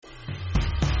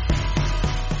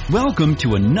Welcome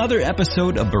to another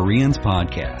episode of Bereans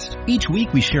Podcast. Each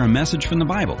week we share a message from the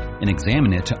Bible and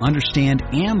examine it to understand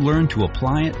and learn to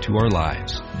apply it to our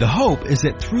lives. The hope is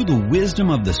that through the wisdom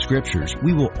of the Scriptures,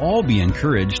 we will all be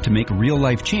encouraged to make real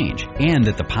life change and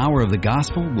that the power of the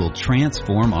gospel will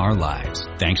transform our lives.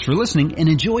 Thanks for listening and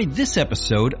enjoy this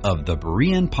episode of the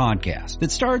Berean Podcast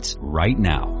that starts right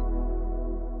now.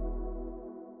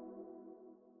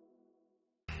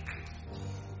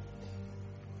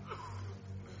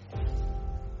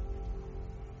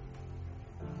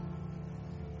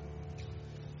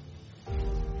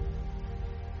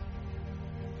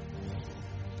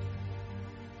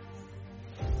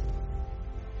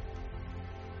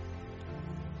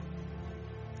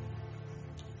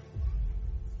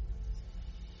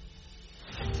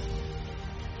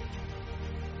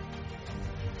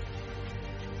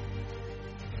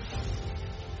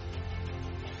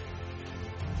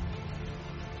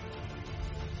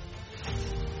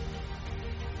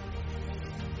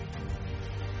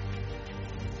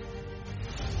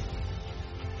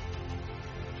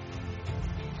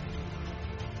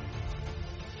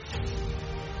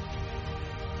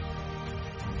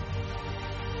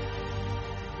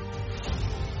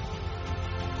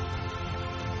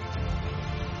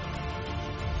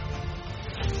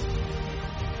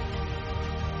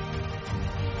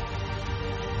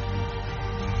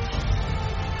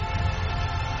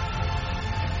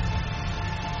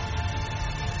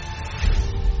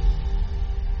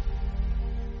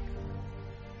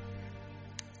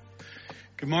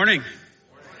 Good morning.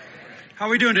 How are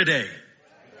we doing today?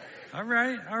 All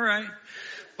right.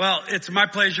 Well, it's my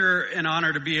pleasure and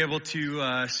honor to be able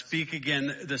to speak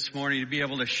again this morning, to be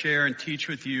able to share and teach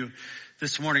with you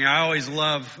this morning. I always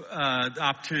love the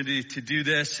opportunity to do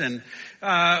this, and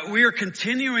we are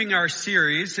continuing our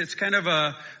series. It's kind of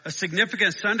a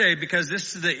significant Sunday because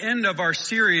this is the end of our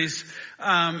series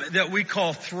that we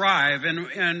call Thrive,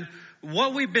 and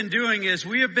what we've been doing is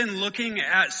we have been looking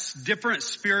at different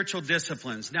spiritual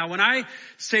disciplines. Now, when I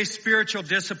say spiritual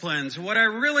disciplines, what I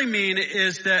really mean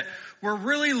is that we're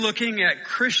really looking at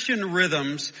Christian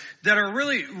rhythms that are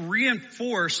really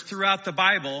reinforced throughout the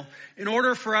Bible in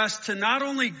order for us to not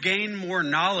only gain more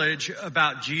knowledge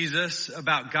about Jesus,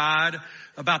 about God,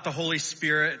 about the Holy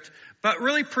Spirit, but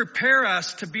really prepare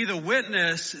us to be the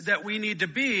witness that we need to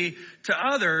be to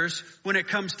others when it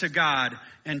comes to God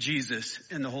and Jesus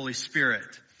and the Holy Spirit.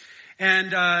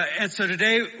 And so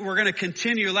today we're going to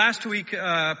continue. Last week,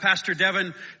 Pastor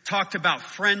Devin talked about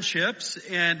friendships,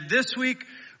 and this week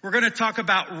we're going to talk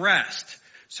about rest.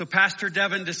 So Pastor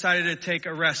Devin decided to take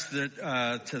a rest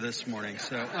to this morning.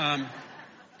 So,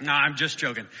 no, I'm just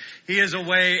joking. He is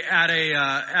away at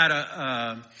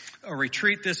a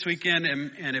retreat this weekend,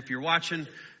 and if you're watching,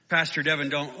 Pastor Devin,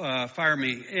 don't fire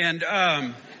me.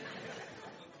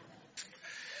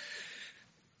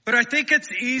 But I think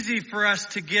it's easy for us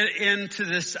to get into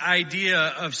this idea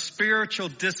of spiritual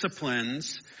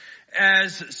disciplines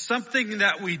as something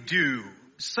that we do,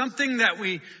 something that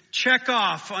we check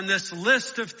off on this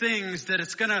list of things that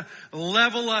it's going to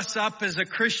level us up as a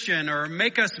Christian or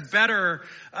make us better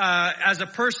as a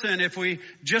person if we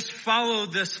just follow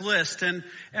this list. And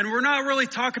we're not really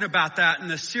talking about that in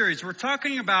this series. We're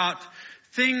talking about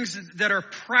things that are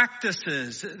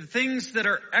practices, things that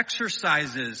are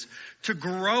exercises to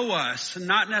grow us,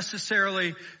 not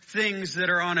necessarily things that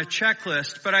are on a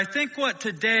checklist. But I think what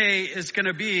today is going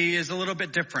to be is a little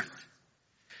bit different.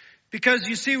 Because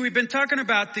you see, we've been talking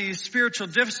about these spiritual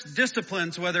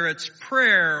disciplines, whether it's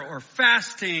prayer or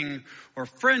fasting or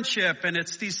friendship, and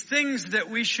it's these things that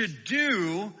we should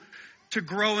do to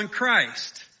grow in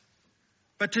Christ.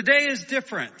 But today is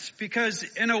different because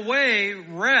in a way,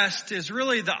 rest is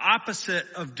really the opposite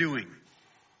of doing.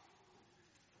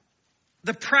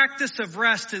 The practice of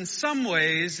rest in some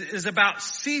ways is about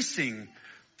ceasing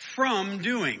from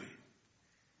doing.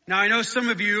 Now, I know some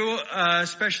of you,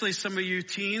 especially some of you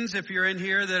teens, if you're in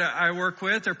here that I work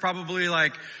with, are probably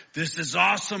like, this is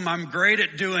awesome. I'm great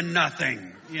at doing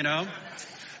nothing, you know.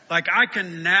 Like I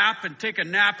can nap and take a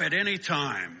nap at any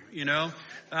time, you know.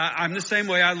 I'm the same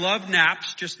way. I love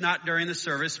naps, just not during the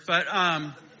service. But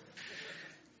I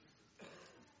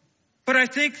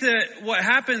think that what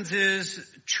happens is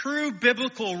true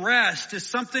biblical rest is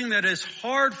something that is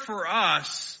hard for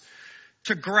us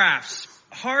to grasp,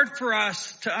 hard for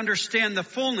us to understand the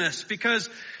fullness, because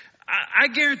I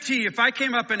guarantee if I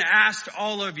came up and asked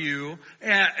all of you,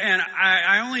 and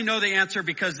I only know the answer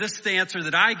because this is the answer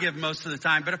that I give most of the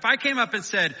time, but if I came up and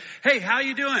said, hey, how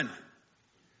you doing?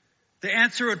 The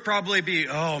answer would probably be,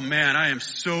 oh man, I am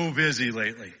so busy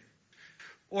lately.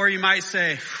 Or you might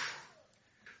say,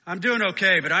 I'm doing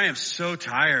okay, but I am so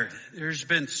tired. There's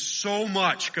been so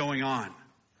much going on.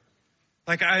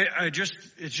 Like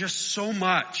it's just so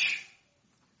much.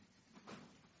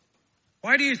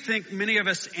 Why do you think many of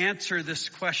us answer this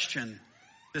question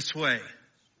this way?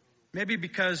 Maybe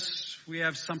because we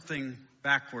have something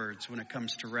backwards when it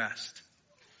comes to rest.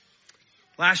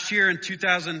 Last year in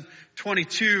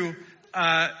 2022,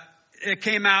 it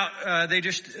came out, they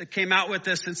just came out with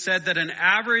this and said that an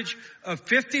average of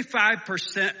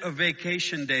 55% of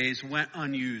vacation days went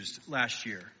unused last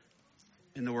year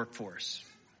in the workforce.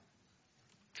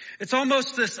 It's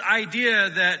almost this idea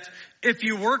that if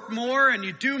you work more and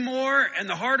you do more and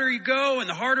the harder you go and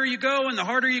the harder you go and the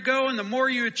harder you go and the more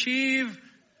you achieve,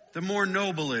 the more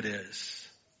noble it is.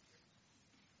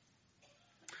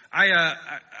 I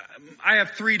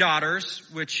have 3 daughters,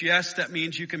 which yes, that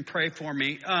means you can pray for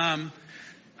me.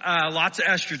 Lots of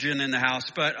estrogen in the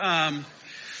house, but I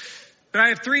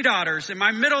have 3 daughters, and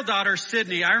my middle daughter,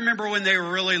 Sydney, I remember when they were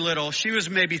really little, she was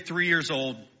maybe 3 years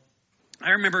old.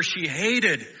 I remember she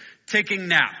hated taking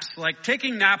naps. Like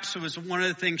taking naps was one of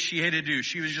the things she hated to do.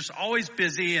 She was just always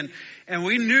busy, and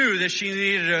we knew that she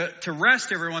needed to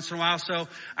rest every once in a while. So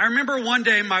I remember one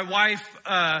day my wife,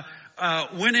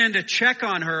 went in to check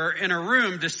on her in her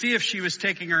room to see if she was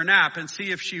taking her nap and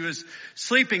see if she was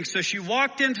sleeping. So she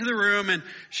walked into the room and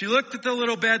she looked at the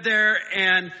little bed there,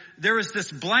 and there was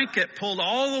this blanket pulled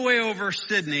all the way over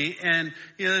Sydney, and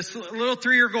this little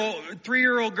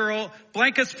 3-year-old girl,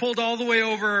 blankets pulled all the way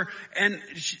over, and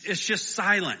it's just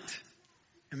silent.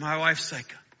 And my wife's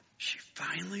like, she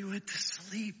finally went to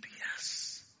sleep.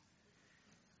 Yes.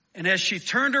 And as she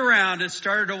turned around and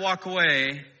started to walk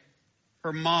away,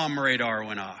 her mom radar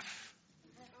went off.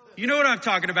 You know what I'm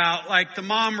talking about? Like the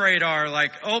mom radar,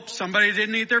 like, oh, somebody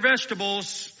didn't eat their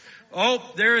vegetables. Oh,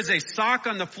 there is a sock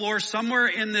on the floor somewhere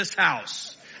in this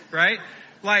house, right?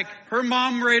 Like her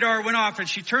mom radar went off, and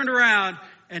she turned around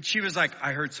and she was like,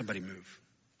 I heard somebody move.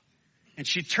 And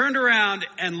she turned around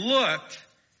and looked,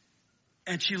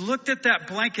 and she looked at that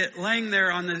blanket laying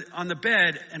there on the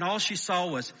bed, and all she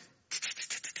saw was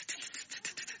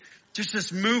just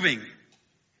this moving.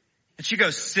 And she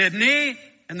goes, Sydney,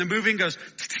 and the moving goes,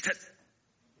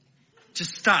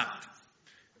 just stop.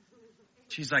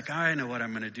 She's like, I know what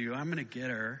I'm going to do. I'm going to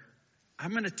get her. I'm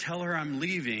going to tell her I'm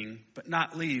leaving, but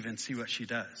not leave, and see what she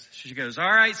does. She goes, all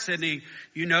right, Sydney,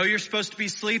 you know you're supposed to be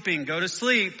sleeping. Go to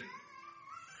sleep.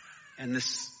 And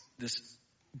this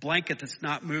blanket that's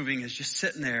not moving is just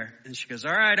sitting there. And she goes,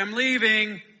 all right, I'm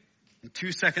leaving. And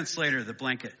 2 seconds later, the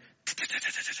blanket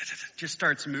just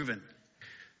starts moving.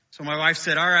 So my wife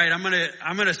said, all right, I'm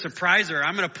going to surprise her.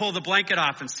 I'm going to pull the blanket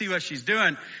off and see what she's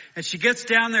doing. And she gets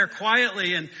down there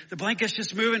quietly, and the blanket's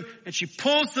just moving, and she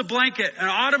pulls the blanket, and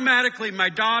automatically my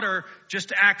daughter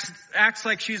just acts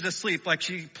like she's asleep, like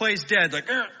she plays dead, like,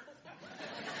 Ugh.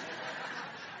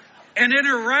 And in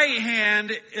her right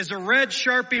hand is a red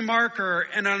Sharpie marker,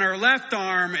 and on her left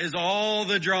arm is all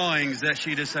the drawings that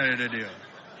she decided to do.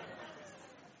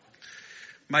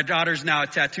 My daughter's now a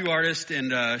tattoo artist,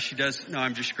 and she does, no,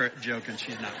 I'm just joking.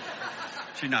 She's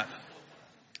not.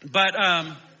 But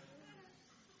I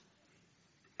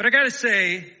gotta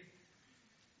say,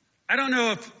 I don't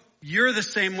know if you're the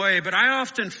same way, but I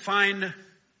often find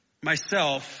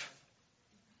myself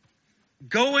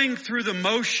going through the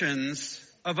motions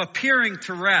of appearing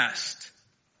to rest.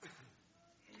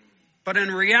 But in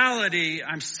reality,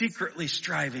 I'm secretly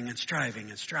striving and striving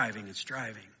and striving and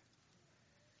striving.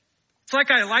 It's like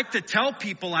I like to tell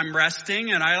people I'm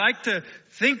resting, and I like to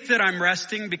think that I'm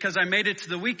resting because I made it to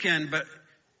the weekend, but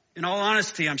in all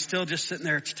honesty, I'm still just sitting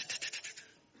there.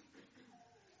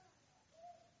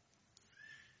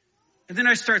 And then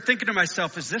I start thinking to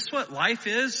myself, is this what life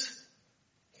is?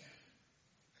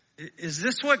 Is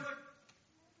this what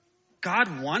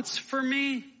God wants for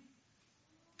me?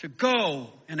 To go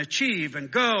and achieve and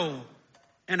go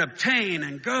and obtain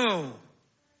and go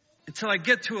until I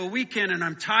get to a weekend and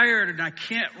I'm tired and I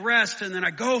can't rest, and then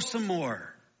I go some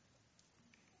more.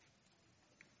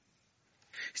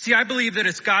 See, I believe that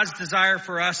it's God's desire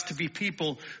for us to be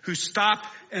people who stop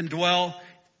and dwell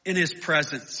in His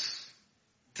presence,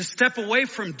 to step away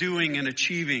from doing and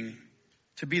achieving,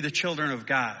 to be the children of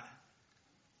God.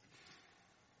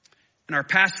 In our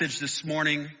passage this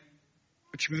morning,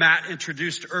 which Matt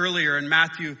introduced earlier in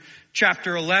Matthew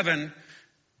chapter 11,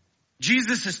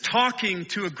 Jesus is talking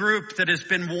to a group that has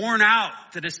been worn out,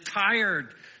 that is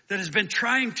tired, that has been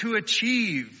trying to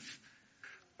achieve,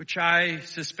 which I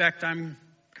suspect I'm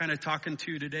kind of talking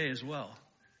to today as well.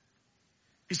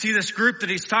 You see, this group that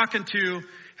he's talking to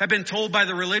have been told by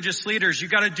the religious leaders, you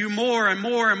got to do more and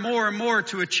more and more and more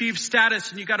to achieve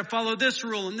status, and you got to follow this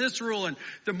rule, and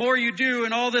the more you do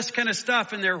and all this kind of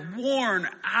stuff, and they're worn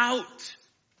out.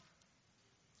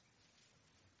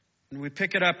 And we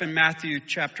pick it up in Matthew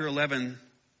chapter 11,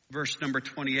 verse number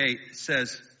 28. It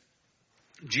says,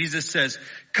 Jesus says,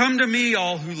 "Come to me,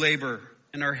 all who labor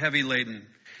and are heavy laden,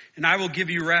 and I will give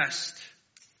you rest.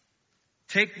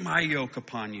 Take my yoke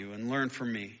upon you and learn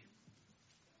from me.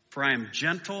 For I am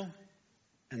gentle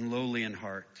and lowly in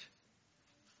heart."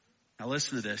 Now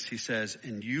listen to this. He says,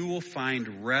 "And you will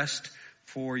find rest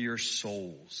for your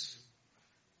souls."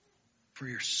 For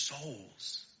your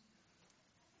souls.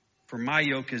 "For my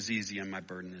yoke is easy and my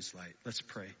burden is light." Let's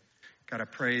pray. God, I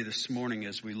pray this morning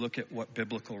as we look at what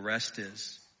biblical rest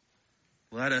is,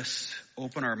 let us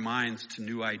open our minds to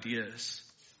new ideas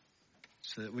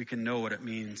so that we can know what it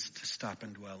means to stop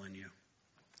and dwell in you.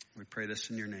 We pray this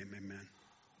in your name. Amen.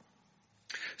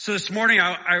 So this morning,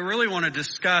 I really want to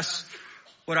discuss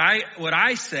what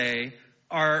I say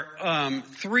are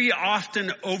three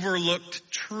often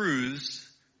overlooked truths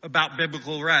about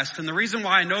biblical rest. And the reason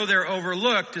why I know they're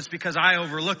overlooked is because I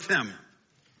overlooked them.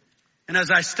 And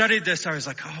as I studied this, I was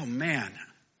like, oh man,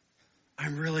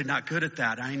 I'm really not good at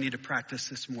that. I need to practice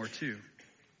this more too.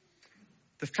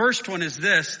 The first one is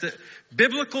this, that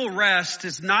biblical rest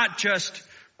is not just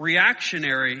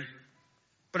reactionary,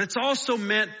 but it's also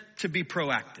meant to be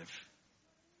proactive.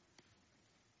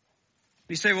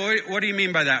 You say, well, what do you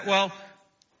mean by that? Well,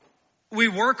 we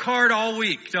work hard all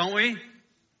week, don't we?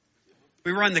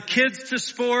 We run the kids to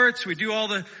sports. We do all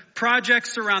the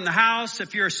projects around the house.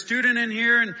 If you're a student in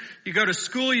here and you go to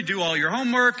school, you do all your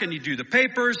homework and you do the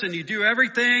papers and you do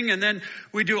everything. And then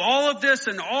we do all of this,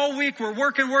 and all week we're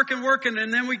working.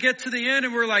 And then we get to the end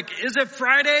and we're like, is it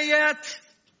Friday yet?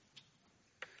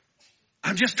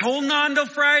 I'm just holding on till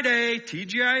Friday,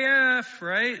 TGIF,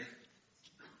 right?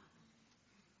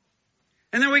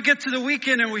 And then we get to the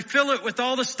weekend and we fill it with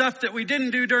all the stuff that we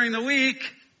didn't do during the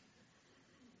week.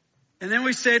 And then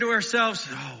we say to ourselves,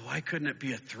 oh, why couldn't it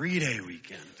be a 3-day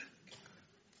weekend?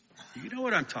 You know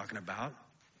what I'm talking about.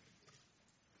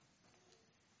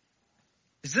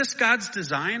 Is this God's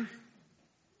design?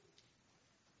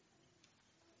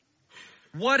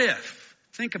 What if,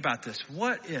 think about this,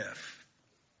 what if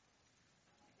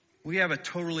we have a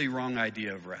totally wrong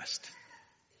idea of rest?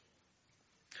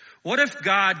 What if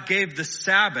God gave the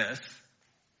Sabbath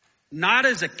not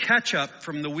as a catch-up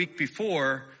from the week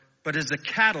before, but as a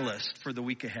catalyst for the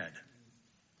week ahead?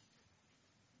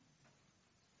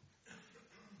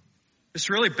 This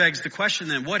really begs the question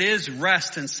then, what is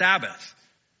rest and Sabbath?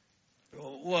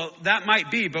 Well, that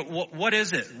might be, but what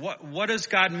is it? What does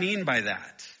God mean by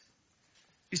that?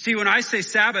 You see, when I say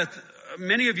Sabbath,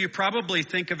 many of you probably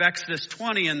think of Exodus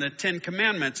 20 and the 10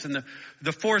 commandments and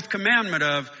the fourth commandment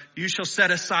of you shall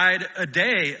set aside a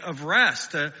day of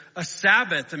rest, a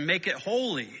Sabbath, and make it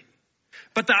holy.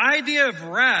 But the idea of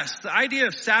rest, the idea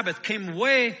of Sabbath came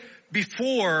way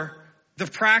before the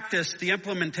practice, the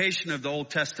implementation of the Old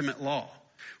Testament law.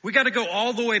 We got to go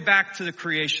all the way back to the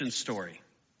creation story.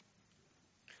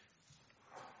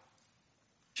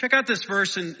 Check out this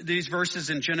verse and these verses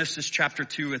in Genesis chapter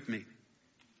 2 with me.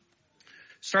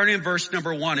 Starting in verse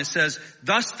number 1, it says,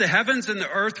 "Thus the heavens and the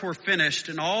earth were finished,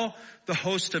 and all the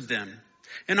host of them.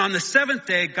 And on the seventh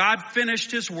day, God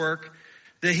finished his work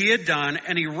that he had done,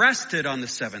 and he rested on the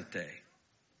seventh day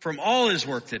from all his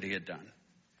work that he had done.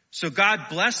 So God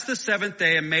blessed the seventh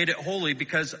day and made it holy,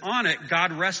 because on it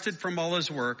God rested from all his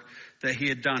work that he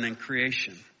had done in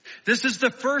creation." This is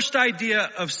the first idea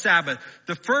of Sabbath,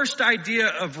 the first idea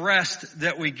of rest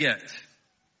that we get.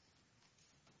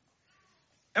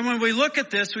 And when we look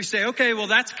at this, we say, okay, well,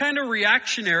 that's kind of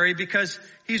reactionary because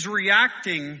he's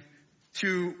reacting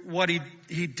to what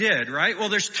he did, right? Well,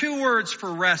 there's two words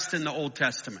for rest in the Old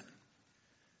Testament.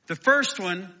 The first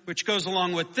one, which goes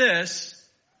along with this,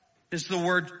 is the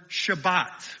word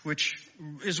Shabbat, which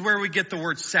is where we get the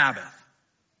word Sabbath.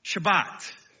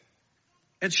 Shabbat.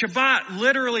 And Shabbat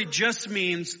literally just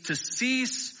means to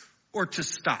cease or to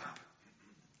stop.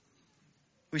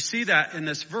 We see that in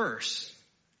this verse.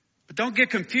 But don't get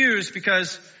confused,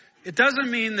 because it doesn't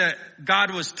mean that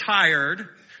God was tired.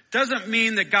 Doesn't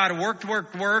mean that God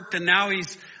worked, and now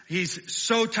he's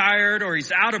so tired, or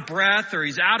he's out of breath, or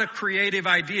he's out of creative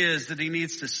ideas that he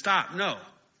needs to stop. No.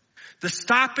 The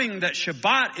stopping that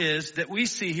Shabbat is, that we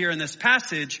see here in this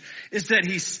passage, is that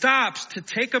he stops to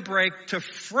take a break to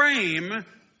frame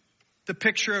the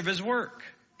picture of his work.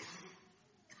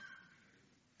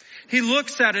 He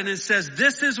looks at it and says,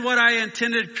 this is what I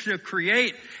intended to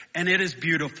create, and it is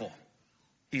beautiful.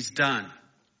 He's done.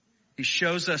 he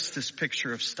shows us this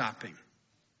picture of stopping.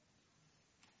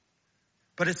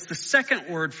 But it's the second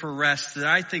word for rest that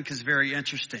I think is very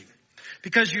interesting.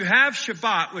 Because you have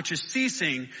Shabbat, which is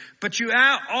ceasing, but you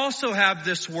also have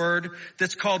this word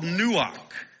that's called nuach.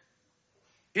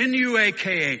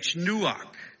 N-U-A-K-H, nuach.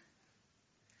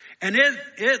 And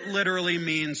it literally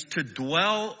means to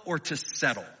dwell or to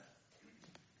settle.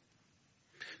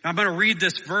 Now I'm going to read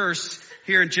this verse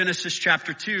here in Genesis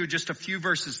chapter 2, just a few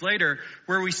verses later,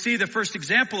 where we see the first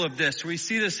example of this. We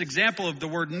see this example of the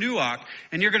word nuach,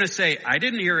 and you're going to say, I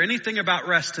didn't hear anything about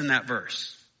rest in that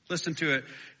verse. Listen to it.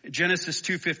 Genesis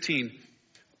 2:15.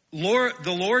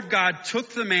 The Lord God took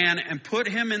the man and put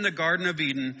him in the Garden of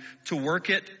Eden to work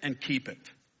it and keep it.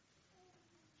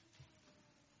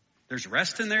 There's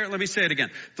rest in there. Let me say it again.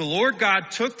 The Lord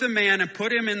God took the man and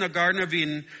put him in the Garden of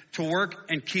Eden to work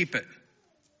and keep it.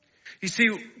 You see,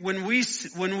 when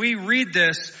we read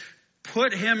this,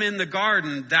 put him in the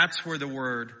garden, that's where the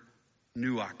word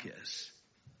nuach is.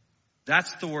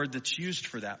 That's the word that's used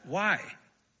for that. Why?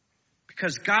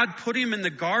 Because God put him in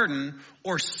the garden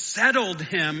or settled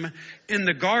him in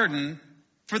the garden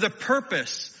for the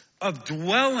purpose of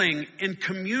dwelling in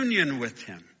communion with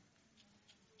him.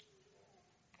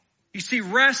 You see,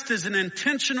 rest is an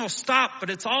intentional stop, but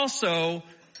it's also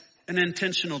an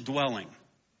intentional dwelling.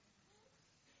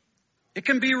 It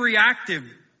can be reactive,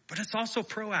 but it's also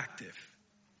proactive.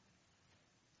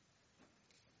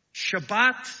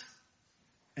 Shabbat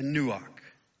and nuach.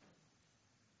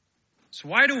 So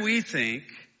why do we think,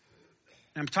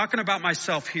 and I'm talking about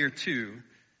myself here too,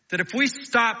 that if we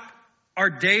stop our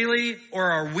daily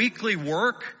or our weekly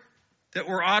work, that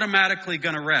we're automatically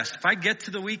going to rest? If I get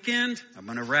to the weekend, I'm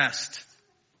going to rest.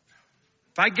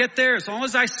 If I get there, as long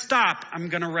as I stop, I'm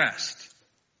going to rest.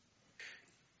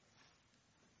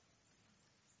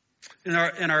 In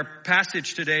our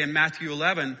passage today in Matthew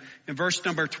 11, in verse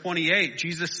number 28,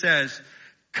 Jesus says,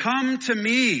 "Come to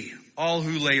me, all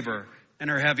who labor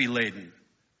and are heavy laden."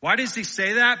 Why does he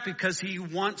say that? Because he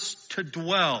wants to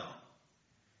dwell.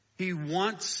 He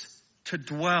wants to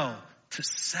dwell, to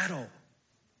settle.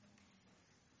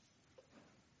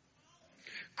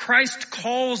 Christ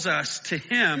calls us to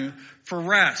him for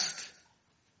rest.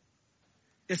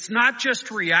 It's not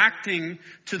just reacting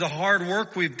to the hard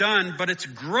work we've done, but it's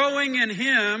growing in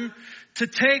him to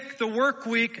take the work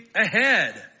week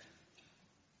ahead.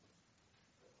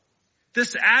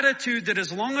 This attitude that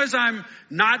as long as I'm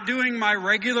not doing my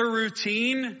regular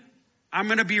routine, I'm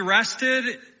going to be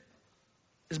rested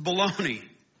is baloney.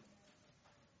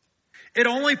 It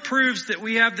only proves that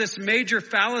we have this major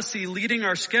fallacy leading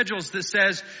our schedules that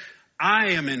says,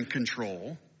 I am in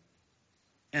control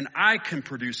and I can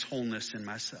produce wholeness in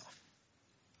myself.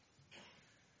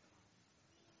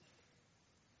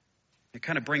 It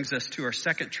kind of brings us to our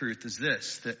second truth is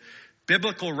this, that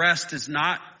biblical rest is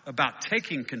not about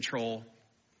taking control,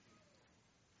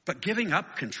 but giving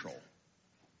up control.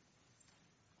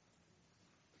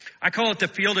 I call it the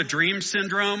Field of Dreams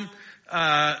syndrome.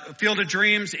 Field of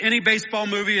Dreams, any baseball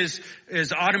movie is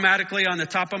automatically on the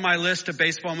top of my list of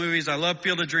baseball movies. I love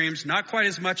Field of Dreams, not quite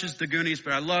as much as The Goonies,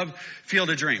 but I love Field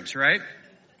of Dreams, right?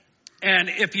 And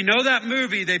if you know that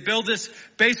movie, they build this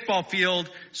baseball field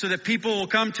so that people will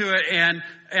come to it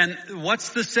and what's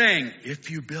the saying? If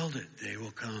you build it, they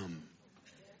will come.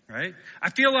 Right? I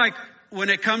feel like when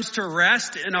it comes to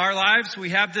rest in our lives,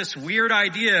 we have this weird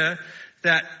idea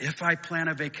that if I plan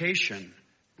a vacation,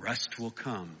 rest will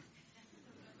come.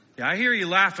 Yeah, I hear you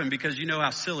laughing because you know how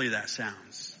silly that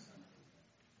sounds.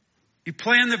 You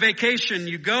plan the vacation,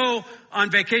 you go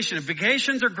on vacation.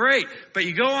 Vacations are great, but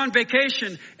you go on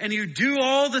vacation and you do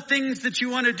all the things that you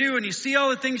want to do and you see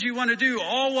all the things you want to do,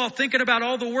 all while thinking about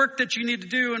all the work that you need to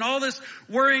do and all this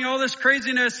worrying, all this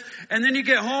craziness. And then you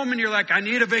get home and you're like, I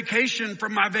need a vacation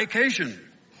from my vacation.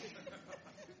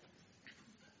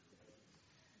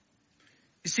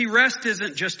 You see, rest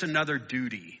isn't just another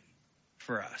duty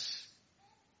for us.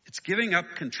 It's giving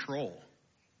up control.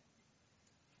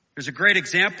 There's a great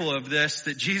example of this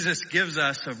that Jesus gives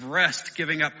us of rest,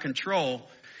 giving up control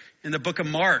in the book of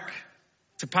Mark.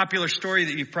 It's a popular story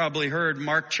that you've probably heard,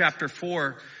 Mark chapter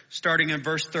 4, starting in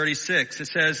verse 36. It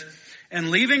says,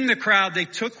 and leaving the crowd, they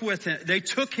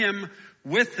took him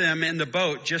with them in the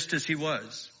boat just as he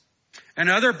was. And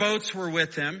other boats were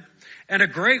with him. And a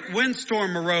great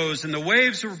windstorm arose and the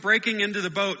waves were breaking into the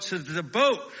boat so that the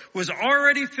boat was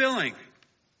already filling.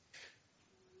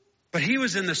 But he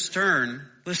was in the stern,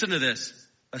 listen to this,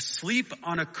 asleep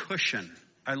on a cushion.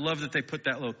 I love that they put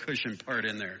that little cushion part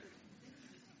in there.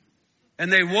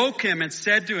 And they woke him and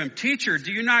said to him, Teacher,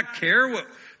 do you not care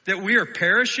that we are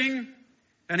perishing?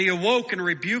 And he awoke and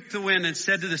rebuked the wind and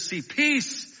said to the sea,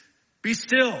 Peace, be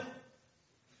still.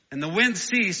 And the wind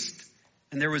ceased,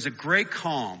 and there was a great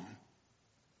calm,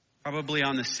 probably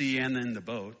on the sea and in the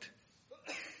boat.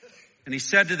 And he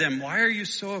said to them, why are you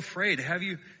so afraid? Have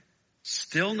you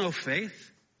still no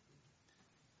faith?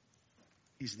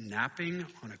 He's napping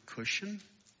on a cushion.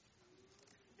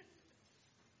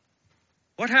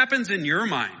 What happens in your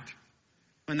mind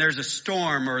when there's a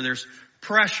storm or there's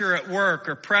pressure at work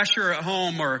or pressure at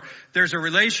home or there's a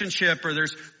relationship or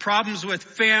there's problems with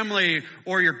family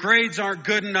or your grades aren't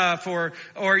good enough or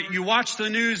you watch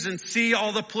the news and see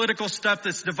all the political stuff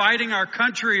that's dividing our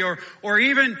country or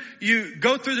even you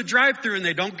go through the drive-thru and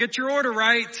they don't get your order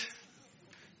right?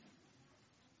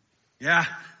 Yeah.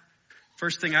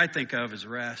 First thing I think of is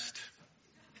rest.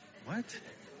 What?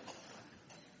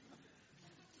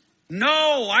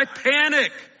 No, I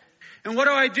panic. And what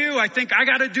do? I think I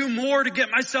got to do more to get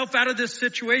myself out of this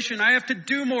situation. I have to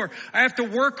do more. I have to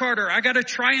work harder. I got to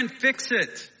try and fix it.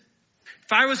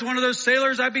 If I was one of those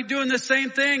sailors, I'd be doing the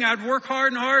same thing. I'd work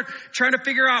hard and hard, trying to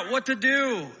figure out what to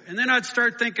do. And then I'd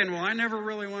start thinking, well, I never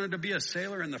really wanted to be a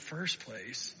sailor in the first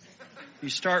place. You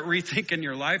start rethinking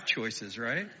your life choices,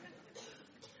 right?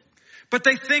 But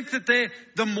they think that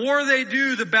the more they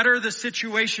do, the better the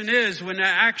situation is, when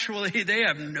actually they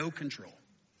have no control.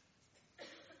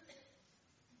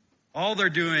 All they're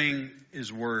doing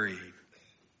is worry.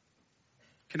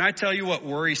 Can I tell you what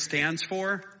worry stands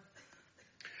for?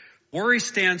 Worry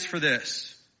stands for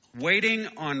this: waiting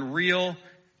on real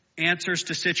answers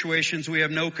to situations we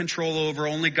have no control over.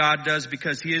 Only God does,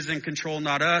 because He is in control,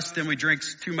 not us. Then we drink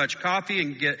too much coffee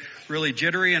and get really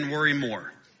jittery and worry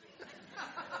more.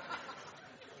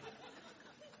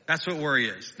 That's what worry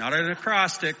is. Not an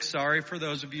acrostic. Sorry for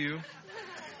those of you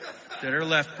that are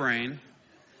left brain.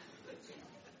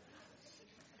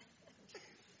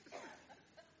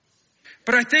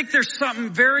 But I think there's something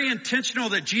very intentional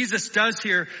that Jesus does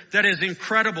here that is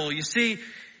incredible. You see,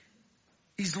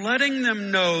 He's letting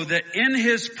them know that in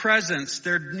His presence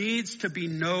there needs to be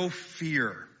no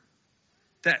fear.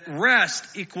 That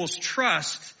rest equals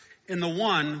trust in the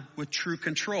one with true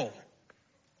control.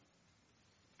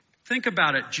 Think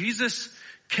about it. Jesus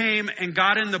came and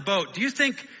got in the boat. Do you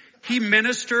think He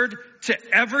ministered to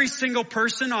every single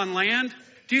person on land?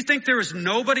 Do you think there was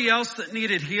nobody else that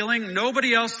needed healing?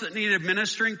 Nobody else that needed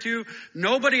ministering to?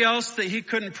 Nobody else that He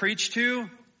couldn't preach to?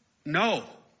 No.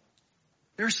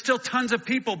 There's still tons of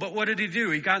people, but what did He do?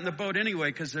 He got in the boat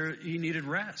anyway because He needed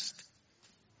rest.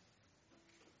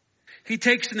 He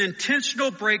takes an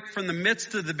intentional break from the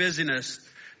midst of the busyness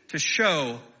to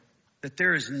show that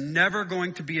there is never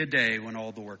going to be a day when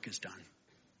all the work is done.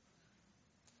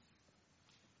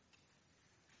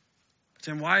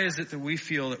 Then why is it that we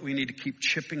feel that we need to keep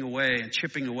chipping away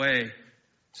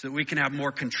so that we can have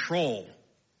more control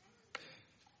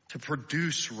to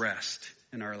produce rest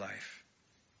in our life?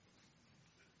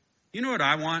 You know what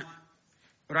I want?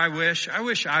 What I wish? I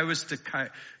wish I was the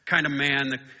kind of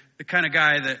man, the kind of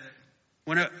guy that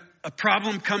when a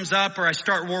problem comes up or I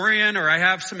start worrying or I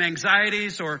have some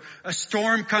anxieties or a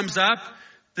storm comes up,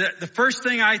 the first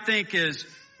thing I think is,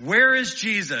 where is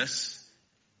Jesus?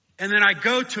 And then I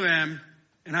go to Him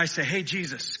and I say, hey,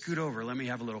 Jesus, scoot over. Let me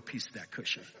have a little piece of that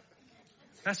cushion.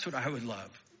 That's what I would love.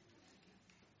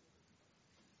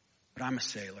 But I'm a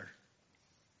sailor.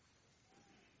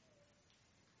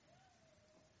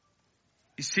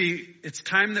 You see, it's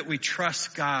time that we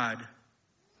trust God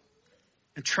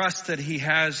and trust that He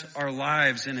has our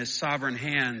lives in His sovereign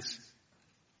hands,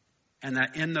 and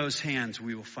that in those hands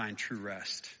we will find true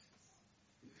rest.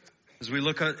 As we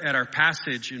look at our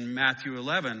passage in Matthew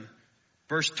 11,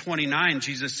 verse 29,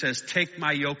 Jesus says, take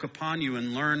my yoke upon you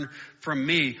and learn from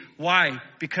me. Why?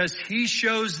 Because He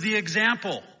shows the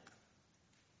example.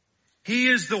 He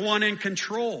is the one in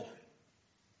control.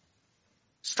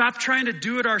 Stop trying to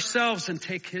do it ourselves and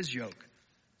take His yoke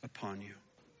upon you.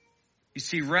 You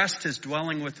see, rest is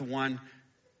dwelling with the one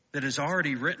that has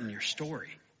already written your story.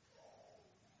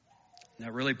 And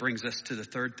that really brings us to the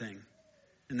third thing.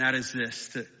 And that is this,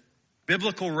 that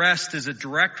biblical rest is a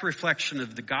direct reflection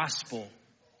of the gospel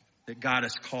that God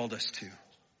has called us to.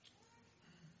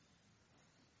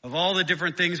 Of all the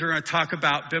different things we're going to talk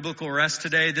about biblical rest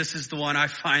today, this is the one I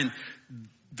find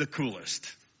the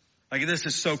coolest. Like, this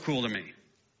is so cool to me.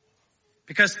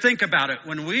 Because think about it.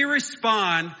 When we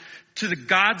respond to the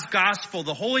God's gospel,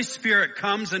 the Holy Spirit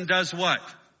comes and does what?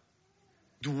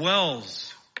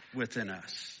 Dwells within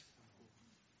us.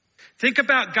 Think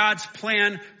about God's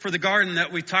plan for the garden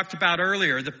that we talked about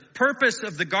earlier. The purpose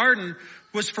of the garden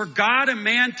was for God and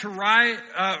man to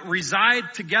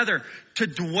reside together, to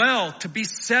dwell, to be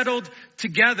settled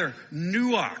together.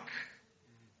 Nuach.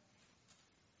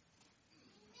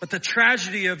 But the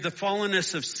tragedy of the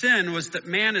fallenness of sin was that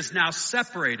man is now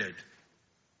separated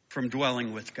from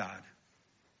dwelling with God.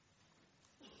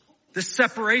 This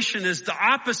separation is the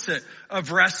opposite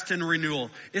of rest and renewal.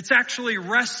 It's actually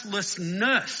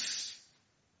restlessness.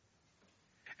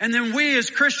 And then we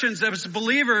as Christians, as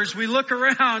believers, we look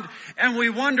around and we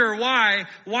wonder why.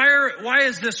 Why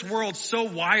is this world so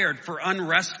wired for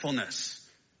unrestfulness?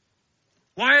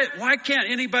 Why can't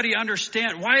anybody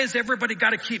understand? Why has everybody got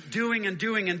to keep doing and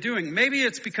doing and doing? Maybe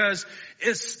it's because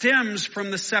it stems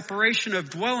from the separation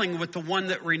of dwelling with the one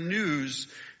that renews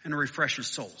and refreshes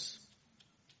souls.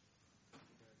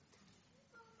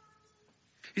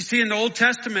 You see, in the Old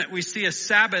Testament, we see a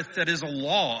Sabbath that is a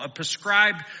law, a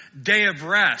prescribed day of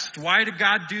rest. Why did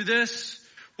God do this?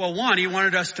 Well, one, he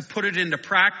wanted us to put it into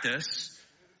practice,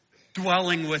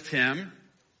 dwelling with him.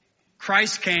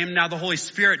 Christ came, now the Holy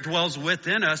Spirit dwells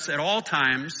within us at all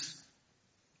times.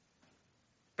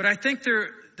 But I think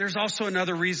there's also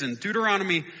another reason.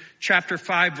 Deuteronomy chapter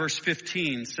 5, verse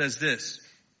 15 says this: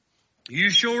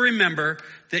 "You shall remember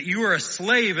that you were a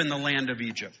slave in the land of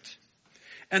Egypt.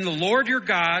 And the Lord your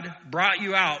God brought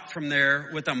you out from there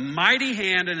with a mighty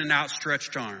hand and an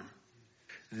outstretched arm.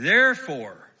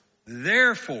 Therefore,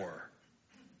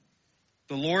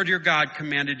 the Lord your God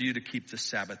commanded you to keep the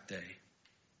Sabbath day."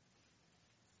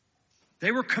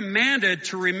 They were commanded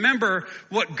to remember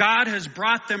what God has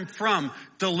brought them from.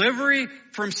 Delivery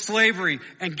from slavery.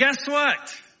 And guess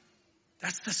what?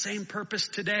 That's the same purpose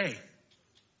today.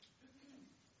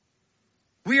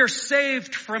 We are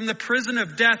saved from the prison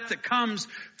of death that comes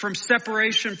from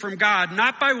separation from God,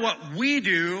 not by what we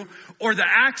do or the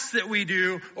acts that we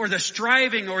do or the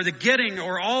striving or the getting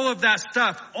or all of that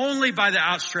stuff, only by the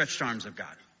outstretched arms of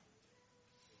God.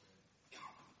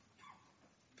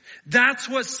 That's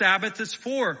what Sabbath is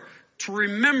for, to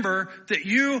remember that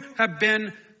you have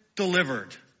been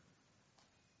delivered.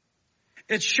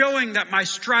 It's showing that my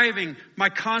striving, my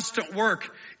constant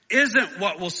work isn't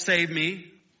what will save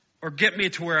me or get me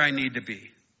to where I need to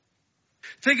be.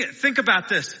 Think about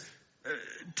this.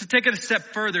 To take it a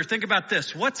step further, think about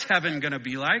this. What's heaven going to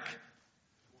be like?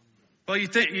 Well,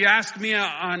 you ask me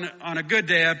on a good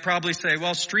day, I'd probably say,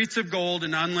 well, streets of gold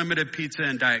and unlimited pizza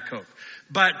and Diet Coke.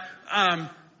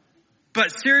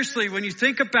 But seriously, when you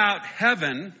think about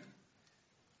heaven,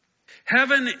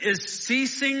 heaven is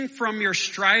ceasing from your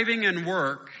striving and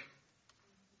work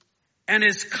and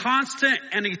is constant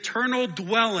and eternal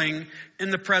dwelling in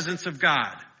the presence of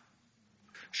God.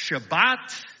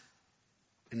 Shabbat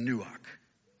and Nuach.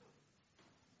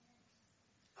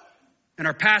 In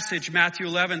our passage, Matthew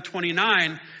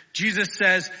 11:29, Jesus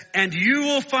says, "And you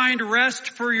will find rest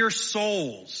for your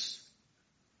souls."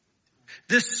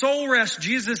 This soul rest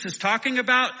Jesus is talking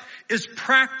about is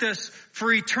practice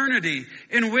for eternity,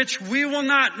 in which we will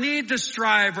not need to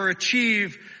strive or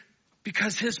achieve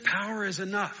because his power is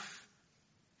enough.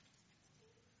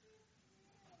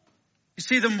 You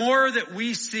see, the more that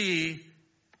we see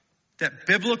that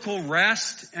biblical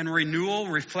rest and renewal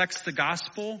reflects the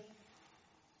gospel,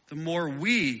 the more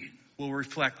we will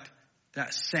reflect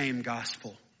that same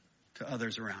gospel to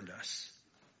others around us.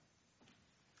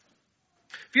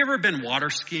 Have you ever been water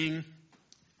skiing?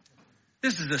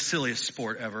 This is the silliest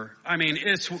sport ever. I mean,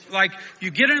 it's like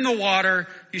you get in the water,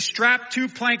 you strap 2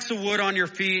 planks of wood on your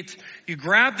feet, you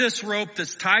grab this rope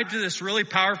that's tied to this really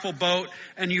powerful boat,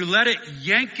 and you let it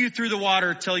yank you through the water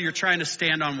until you're trying to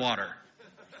stand on water.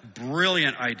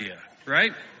 Brilliant idea,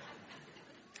 right?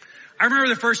 I remember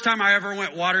the first time I ever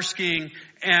went water skiing,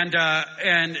 and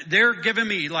they're giving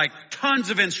me like tons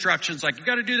of instructions, like you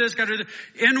got to do this, got to do this,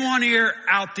 in one ear,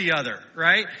 out the other,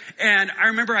 right? And I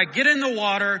remember I get in the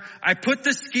water, I put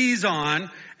the skis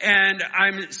on, and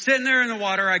I'm sitting there in the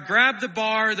water. I grab the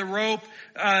bar, the rope,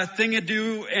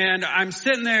 thing-a-do, and I'm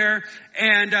sitting there,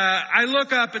 and I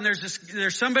look up, and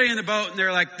there's somebody in the boat, and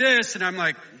they're like this, and I'm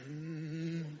like,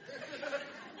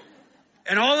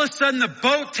 and all of a sudden the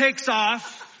boat takes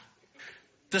off.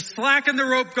 The slack in the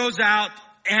rope goes out,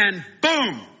 and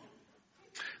boom!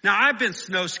 Now, I've been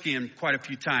snow skiing quite a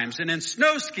few times, and in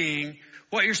snow skiing,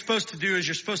 what you're supposed to do is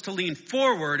you're supposed to lean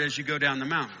forward as you go down the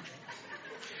mountain.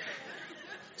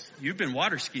 You've been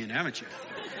water skiing, haven't you?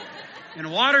 In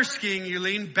water skiing, you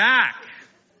lean back.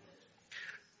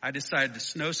 I decided to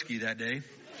snow ski that day.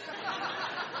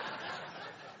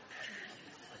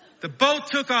 The boat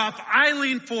took off, I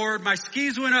leaned forward, my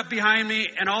skis went up behind me,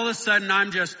 and all of a sudden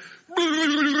I'm just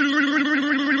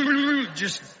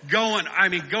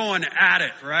going at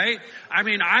it, right? I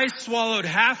mean, I swallowed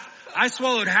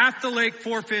half the lake,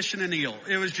 4 fish and an eel.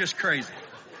 It was just crazy.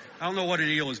 I don't know what an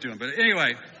eel was doing, but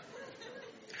anyway,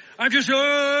 I'm just,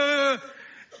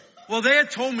 Well, they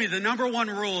had told me the number one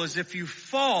rule is if you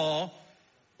fall,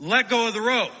 let go of the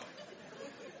rope.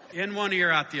 In one ear,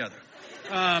 out the other.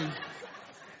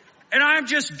 And I'm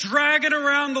just dragging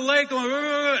around the lake going,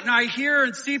 and I hear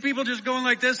and see people just going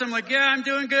like this. I'm like, yeah, I'm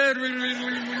doing good.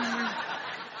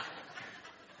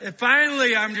 And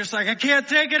finally, I'm just like, I can't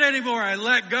take it anymore. I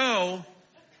let go.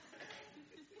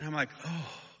 And I'm like,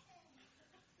 oh,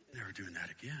 never doing that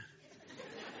again.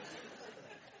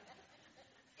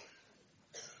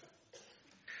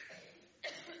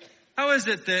 How is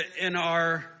it that in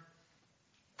our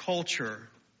culture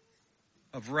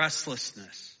of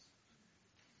restlessness,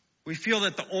 we feel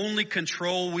that the only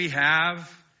control we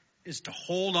have is to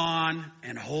hold on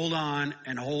and hold on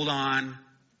and hold on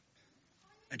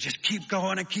and just keep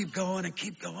going and keep going and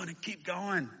keep going and keep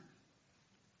going?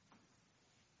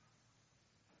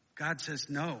 God says,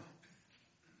 no.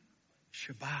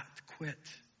 Shabbat, quit.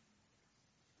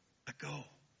 Let go.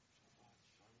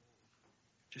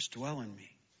 Just dwell in me.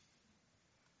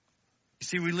 You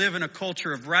see, we live in a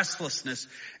culture of restlessness.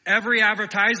 Every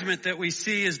advertisement that we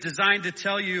see is designed to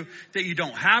tell you that you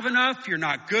don't have enough, you're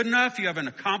not good enough, you haven't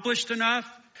accomplished enough.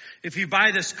 If you buy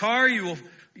this car, you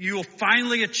will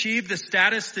finally achieve the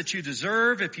status that you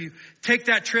deserve. If you take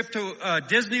that trip to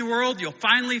Disney World, you'll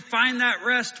finally find that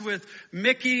rest with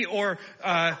Mickey. Or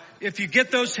if you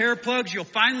get those hair plugs, you'll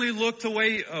finally look the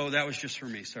way... Oh, that was just for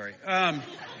me, sorry.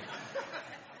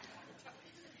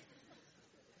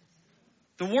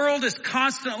 The world is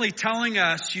constantly telling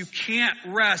us you can't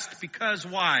rest because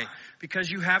why? Because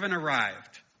you haven't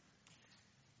arrived.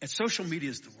 And social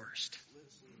media is the worst.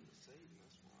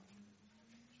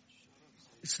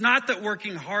 It's not that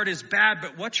working hard is bad,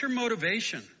 but what's your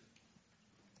motivation?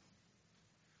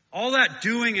 All that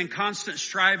doing and constant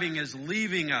striving is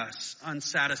leaving us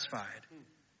unsatisfied.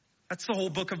 That's the whole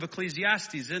book of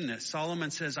Ecclesiastes, isn't it? Solomon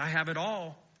says, I have it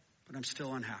all, but I'm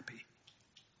still unhappy.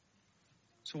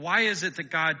 So why is it that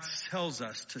God tells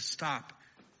us to stop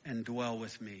and dwell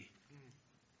with me?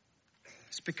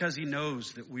 It's because he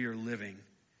knows that we are living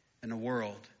in a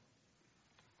world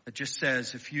that just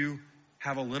says if you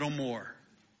have a little more,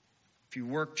 if you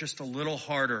work just a little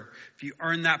harder, if you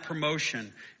earn that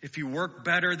promotion, if you work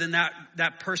better than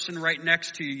that person right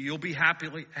next to you, you'll be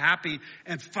happy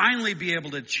and finally be able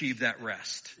to achieve that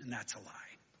rest. And that's a lie.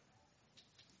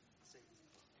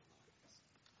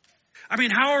 I mean,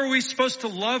 how are we supposed to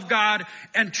love God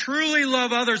and truly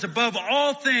love others above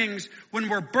all things when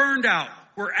we're burned out,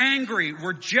 we're angry,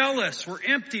 we're jealous, we're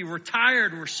empty, we're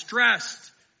tired, we're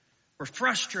stressed, we're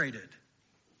frustrated?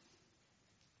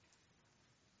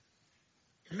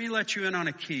 Let me let you in on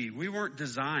a key. We weren't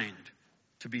designed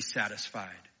to be satisfied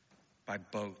by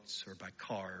boats or by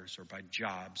cars or by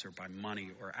jobs or by money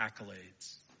or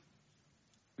accolades.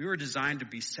 We were designed to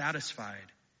be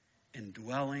satisfied in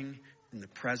dwelling in the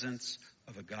presence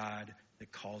of a God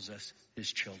that calls us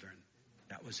his children.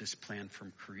 That was his plan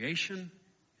from creation.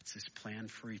 It's his plan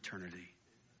for eternity.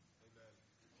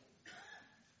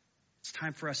 It's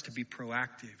time for us to be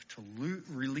proactive, to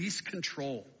release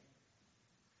control,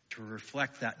 to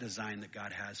reflect that design that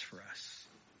God has for us.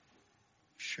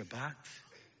 Shabbat,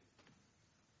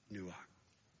 Nuach.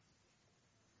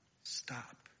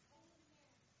 Stop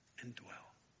and dwell.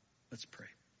 Let's pray.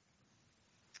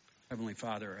 Heavenly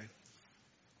Father,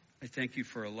 I thank you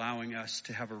for allowing us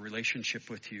to have a relationship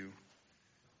with you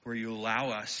where you allow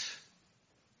us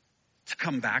to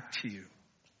come back to you,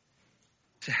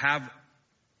 to have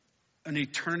an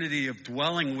eternity of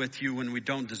dwelling with you when we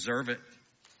don't deserve it.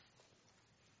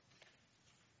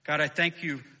 God, I thank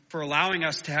you for allowing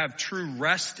us to have true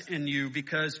rest in you,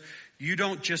 because you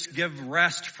don't just give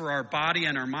rest for our body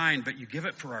and our mind, but you give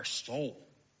it for our soul.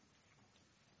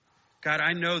 God,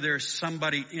 I know there's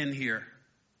somebody in here,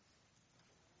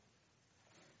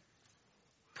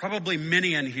 probably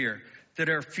many in here, that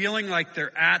are feeling like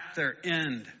they're at their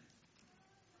end.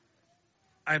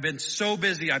 I've been so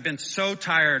busy. I've been so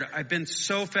tired. I've been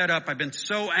so fed up. I've been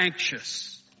so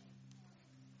anxious.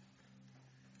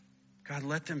 God,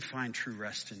 let them find true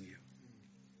rest in you.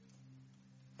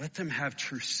 Let them have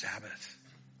true Sabbath.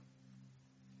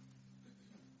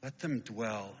 Let them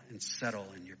dwell and settle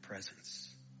in your presence.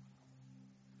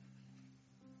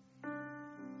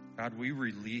 God, we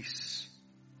release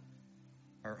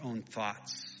our own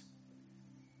thoughts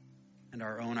and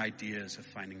our own ideas of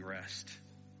finding rest.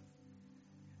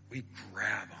 We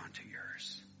grab onto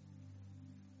yours.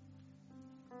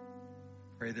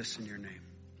 Pray this in your name.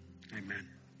 Amen.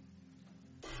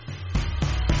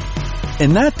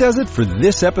 And that does it for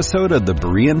this episode of the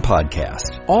Berean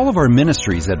Podcast. All of our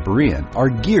ministries at Berean are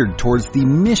geared towards the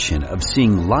mission of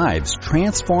seeing lives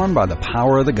transformed by the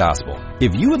power of the gospel.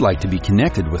 If you would like to be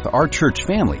connected with our church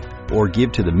family, help or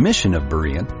give to the mission of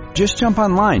Berean, just jump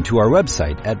online to our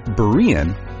website at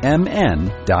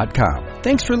BereanMN.com.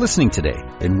 Thanks for listening today,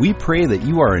 and we pray that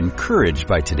you are encouraged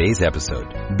by today's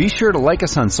episode. Be sure to like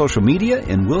us on social media,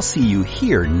 and we'll see you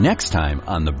here next time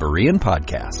on the Berean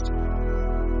Podcast.